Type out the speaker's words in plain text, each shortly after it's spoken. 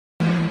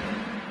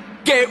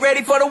Get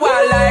ready for the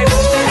wildlife.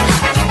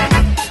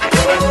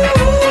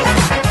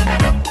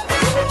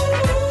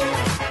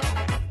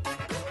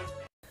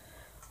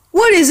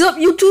 What is up,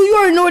 YouTube? You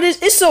already know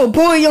this. It's your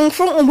boy Young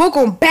Front, and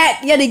welcome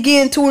back yet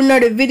again to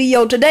another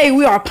video. Today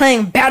we are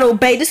playing Battle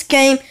Bay. This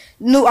game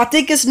new. I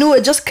think it's new.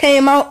 It just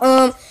came out.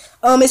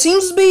 It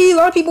seems to be a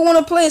lot of people want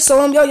to play it. So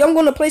I'm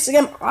gonna play this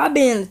game. I've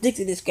been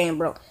addicted to this game,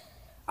 bro.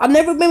 I've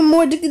never been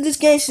more addicted to this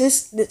game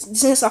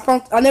since I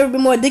found. I've never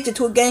been more addicted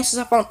to a game since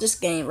I found this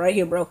game right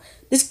here, bro.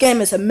 This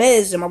game is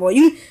amazing, my boy.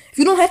 If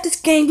you don't have this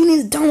game, you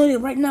need to download it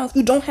right now. If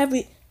you don't have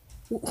it,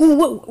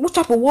 what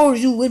type of world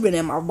you living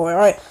in, my boy? All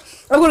right.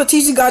 I'm gonna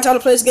teach you guys how to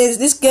play this game.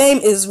 This game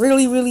is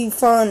really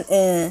fun,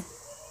 and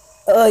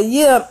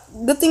yeah,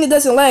 good thing it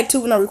doesn't lag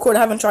too when I record. I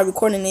haven't tried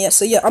recording it yet,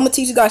 so yeah, I'm gonna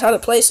teach you guys how to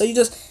play. So you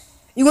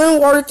in a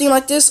water thing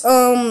like this.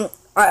 I'm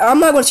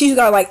not gonna teach you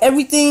guys like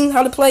everything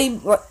how to play,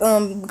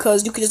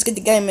 because you can just get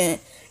the game and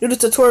do the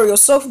tutorial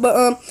yourself. But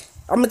I'm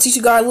gonna teach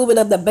you guys a little bit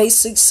of the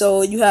basics,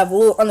 so you have a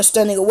little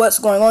understanding of what's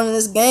going on in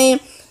this game.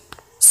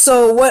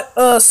 So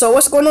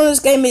what's going on in this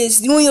game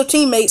is you and your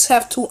teammates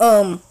have to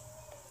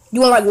you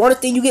want like water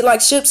thing. You get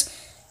like ships.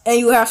 And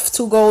you have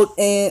to go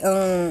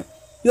and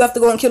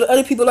kill the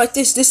other people like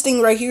this. This thing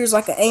right here is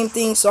like an aim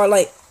thing, so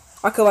I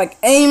could like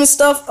aim and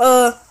stuff.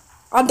 I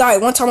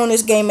died one time on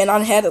this game and I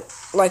had it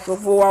like for a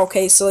while.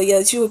 Okay, so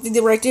yeah, see what they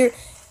did right there.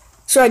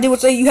 So I did what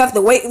they. You have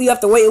to wait. You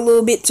have to wait a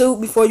little bit too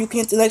before you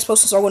can hit the next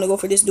person. So I'm gonna go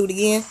for this dude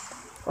again.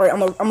 All right, I'm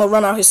gonna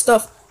run out his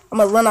stuff. All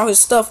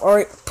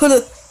right, put a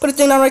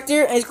thing down right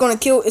there, and it's gonna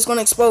kill. It's gonna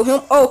explode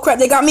him. Oh crap,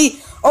 they got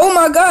me. Oh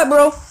my god,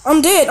 bro,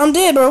 I'm dead,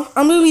 bro.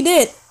 I'm literally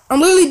dead.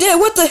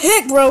 What the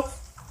heck, bro?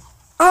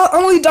 I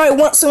only died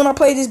once when I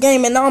played this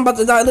game, and now I'm about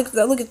to die. Look at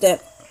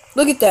that.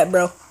 Look at that,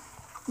 bro.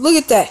 Look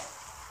at that.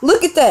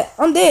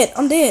 I'm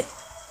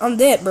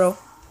dead, bro.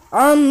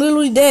 I'm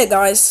literally dead,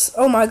 guys.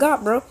 Oh my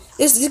god, bro.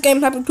 This game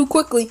happened too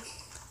quickly.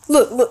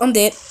 Look, I'm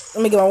dead.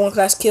 Let me get my one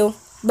class kill,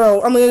 bro.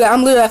 I'm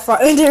literally at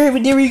fire.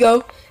 There we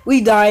go.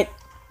 We died.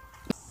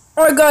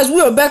 Alright guys, we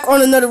are back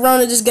on another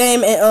round of this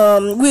game,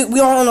 and we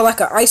are on like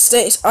an ice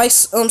stage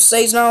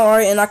now.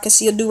 Alright, and I can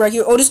see a dude right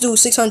here. Oh, this dude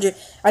 600.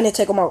 I need to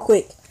take him out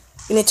quick.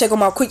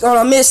 Oh,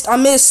 I missed.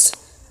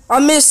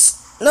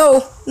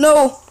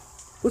 No.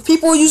 With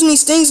people using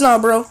these things now,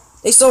 bro,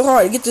 they so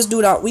hard. Get this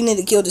dude out. We need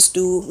to kill this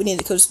dude. I'm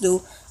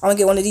gonna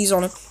get one of these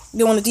on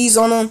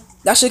him.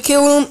 That should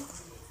kill him.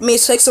 May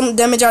take some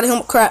damage out of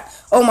him. Crap.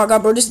 Oh my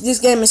god, bro. This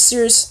game is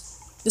serious.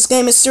 This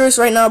game is serious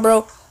right now,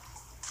 bro.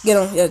 Get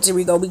him. Yeah, there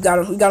we go. We got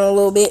him a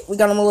little bit.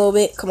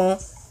 Come on.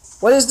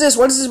 What is this?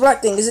 What is this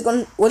black thing?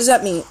 What does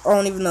that mean? I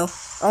don't even know.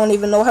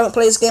 I haven't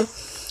played this game.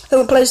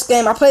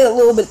 I played a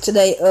little bit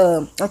today.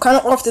 I'm kind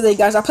of off today,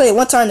 guys. I played it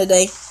one time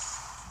today.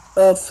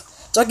 So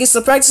I get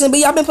some practicing. But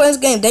yeah, I've been playing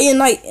this game day and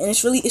night, and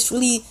it's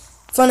really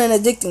fun and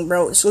addicting,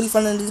 bro.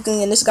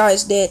 And this guy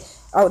is dead.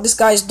 This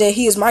guy is dead.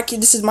 He is my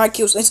kid. This is my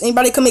kill. So if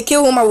anybody come and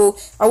kill him, I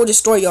will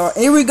destroy y'all.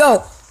 And here we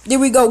go. We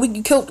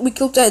killed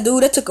that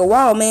dude. That took a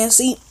while, man.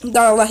 See, he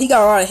got a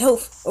lot of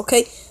health.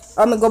 Okay,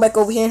 I'm gonna go back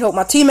over here and help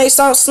my teammates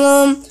out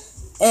some.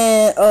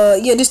 And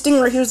yeah, this thing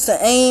right here is the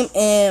aim,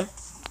 and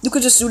you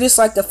could just do this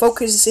like the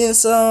focus is in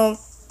some.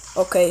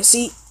 Okay,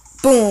 see,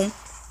 boom.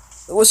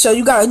 So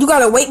you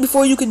gotta wait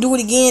before you can do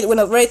it again. When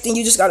the red thing,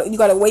 you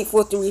gotta wait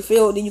for it to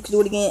refill. Then you can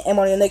do it again. Aim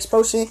on the next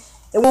person.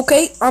 And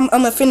okay, I'm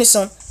gonna finish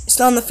him. It's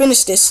time to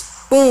finish this.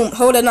 Boom.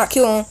 Hold that, not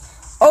kill him.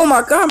 Oh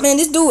my god, man,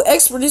 this dude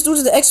expert. This dude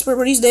is the expert,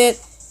 but he's dead.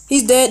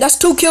 That's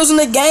 2 kills in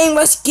the game.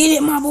 Let's get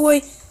it, my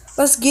boy.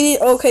 Let's get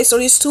it. Okay, so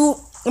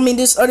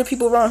there's other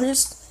people around here.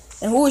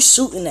 And who is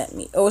shooting at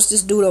me? Oh, it's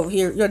this dude over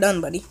here. You're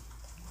done, buddy.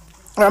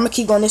 Alright, I'm gonna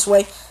keep going this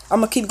way.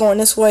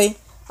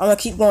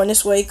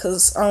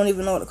 Because I don't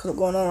even know what's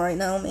going on right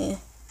now, man.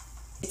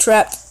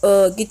 Trapped.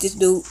 Get this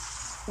dude.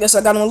 Guess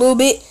I got him a little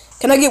bit.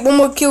 Can I get one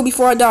more kill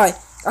before I die?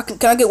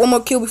 Can I get one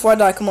more kill before I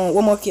die? Come on,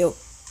 one more kill.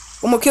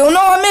 No,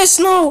 I missed.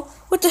 No.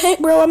 What the heck,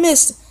 bro? I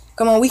missed.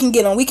 Come on, we can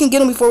get him.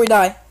 Before we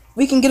die.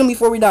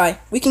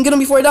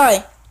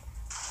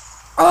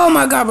 Oh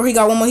my god, bro, he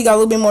got one more. He got a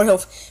little bit more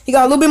health. He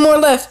got a little bit more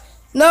left.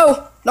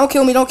 No, don't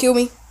kill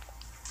me.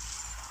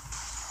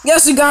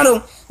 Yes, we got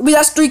him.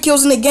 That's 3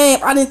 kills in the game.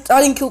 I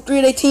didn't kill 3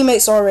 of their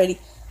teammates already.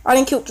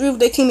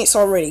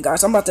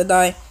 Guys. I'm about to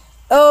die.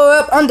 Oh,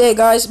 yep, I'm dead,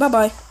 guys.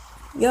 Bye.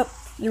 Yep,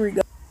 here we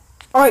go.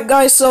 Alright,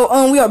 guys, so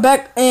we are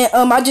back, and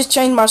I just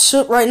changed my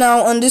ship right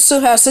now, and this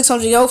ship has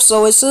 600 health,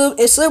 so it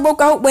should work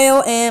out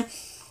well. And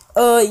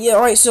yeah,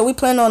 alright, so we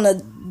plan on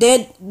the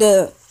dead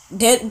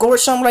gore,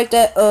 something like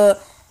that.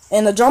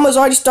 And the drama's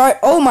already started.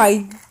 Oh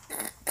my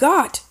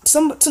god,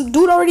 some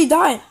dude already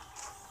died.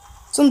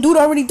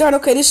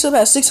 Okay, this ship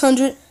has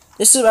 600.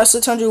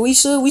 We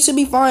should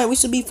be fine.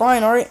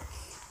 Alright.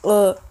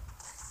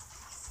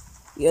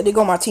 Yeah, there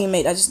go my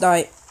teammate. I just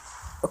died.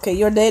 Okay,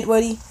 you're dead,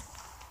 buddy.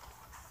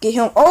 Get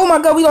him. Oh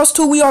my god, we lost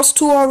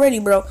two already,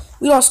 bro.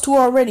 We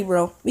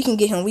can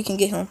get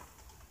him.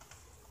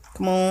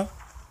 Come on.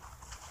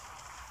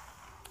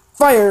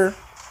 Fire.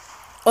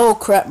 Oh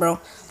crap, bro.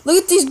 Look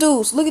at these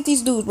dudes,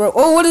 bro.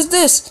 Oh, what is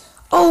this?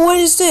 Oh, what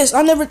is this?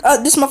 I never.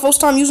 This is my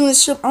first time using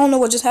this ship. I don't know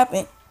what just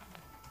happened.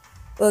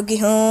 Get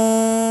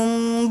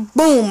him.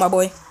 Boom, my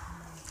boy.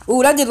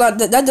 Ooh, that did a lot.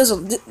 That does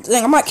a.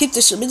 Dang, I might keep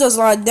this ship. It does a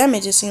lot of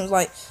damage. It seems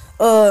like.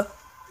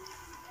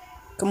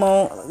 Come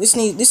on. This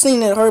thing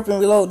need to hurry and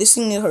reload. This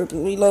thing need to hurry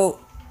and reload.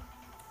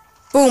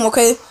 Boom.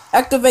 Okay.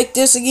 Activate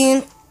this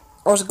again.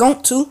 I was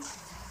going to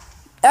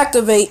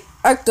activate.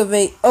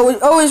 Oh,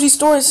 it always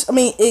restores. I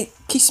mean, it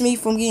keeps me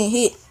from getting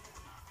hit.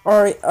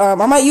 All right. I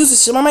might use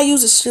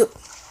this ship.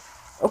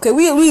 Okay,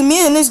 me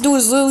and this dude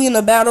is literally in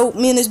a battle.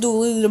 Me and this dude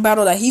literally in a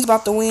battle that he's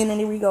about to win,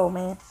 and here we go,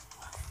 man.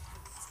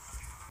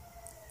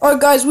 Alright,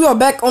 guys, we are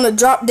back on the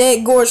Drop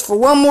Dead Gorge for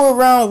one more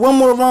round.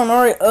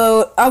 Alright,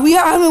 I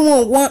haven't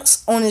won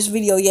once on this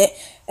video yet,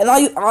 and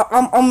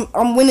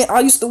I'm winning.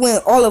 I used to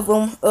win all of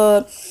them.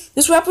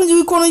 This what happens when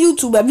you record on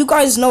YouTube. Have you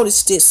guys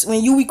noticed this?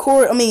 When you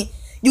record, I mean,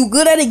 you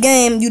good at a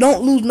game, you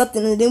don't lose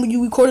nothing, and then when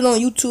you record it on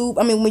YouTube,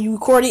 I mean, when you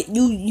record it,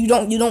 you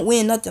don't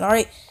win nothing.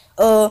 Alright,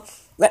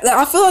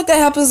 I feel like that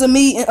happens to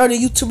me and other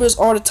YouTubers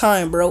all the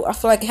time, bro. I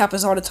feel like it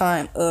happens all the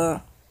time.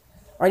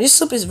 Alright, this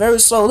ship is very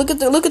slow. Look at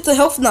the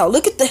health now.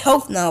 Look at the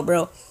health now,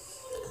 bro.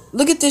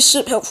 Look at this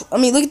ship health. I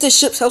mean, look at this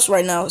ship's health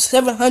right now. It's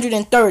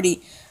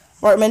 730.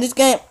 Alright, man. This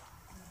game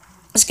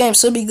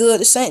should be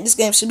good. This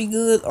game should be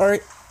good.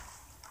 Alright.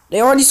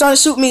 They already trying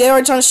to shoot me. I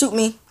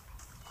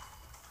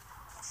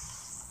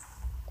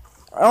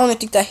don't even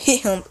think that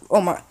hit him.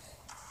 Oh my.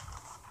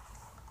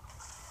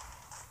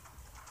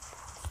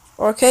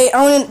 Okay,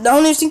 I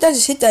don't even think that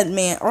just hit that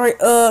man. Alright,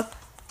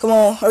 come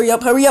on, hurry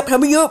up.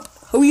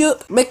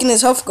 Making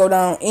his health go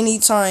down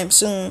anytime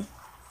soon.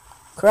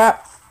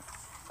 Crap.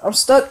 I'm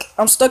stuck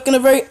in a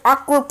very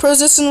awkward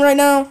position right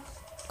now.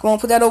 Come on,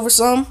 put that over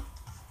some.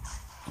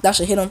 That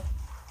should hit him.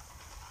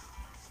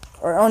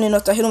 Alright, I don't even know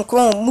if that hit him. Come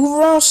on, move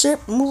around,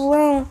 ship. Move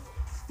around.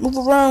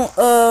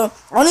 I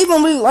don't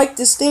even really like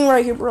this thing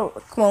right here, bro.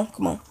 Come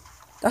on.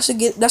 That should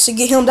get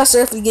him. That should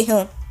definitely get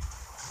him.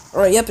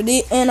 Alright, yep, it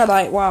did. And I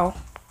died. Wow.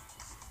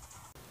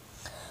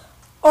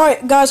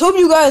 Alright, guys, hope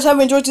you guys have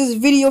enjoyed this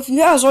video. If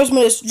you have, as always,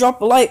 make sure to drop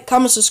a like,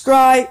 comment,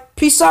 subscribe.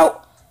 Peace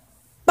out.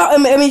 I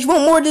mean, if you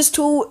want more of this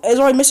too, as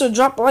always, make sure to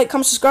drop a like,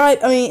 comment, subscribe.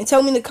 I mean,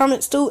 tell me in the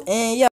comments too. And yeah.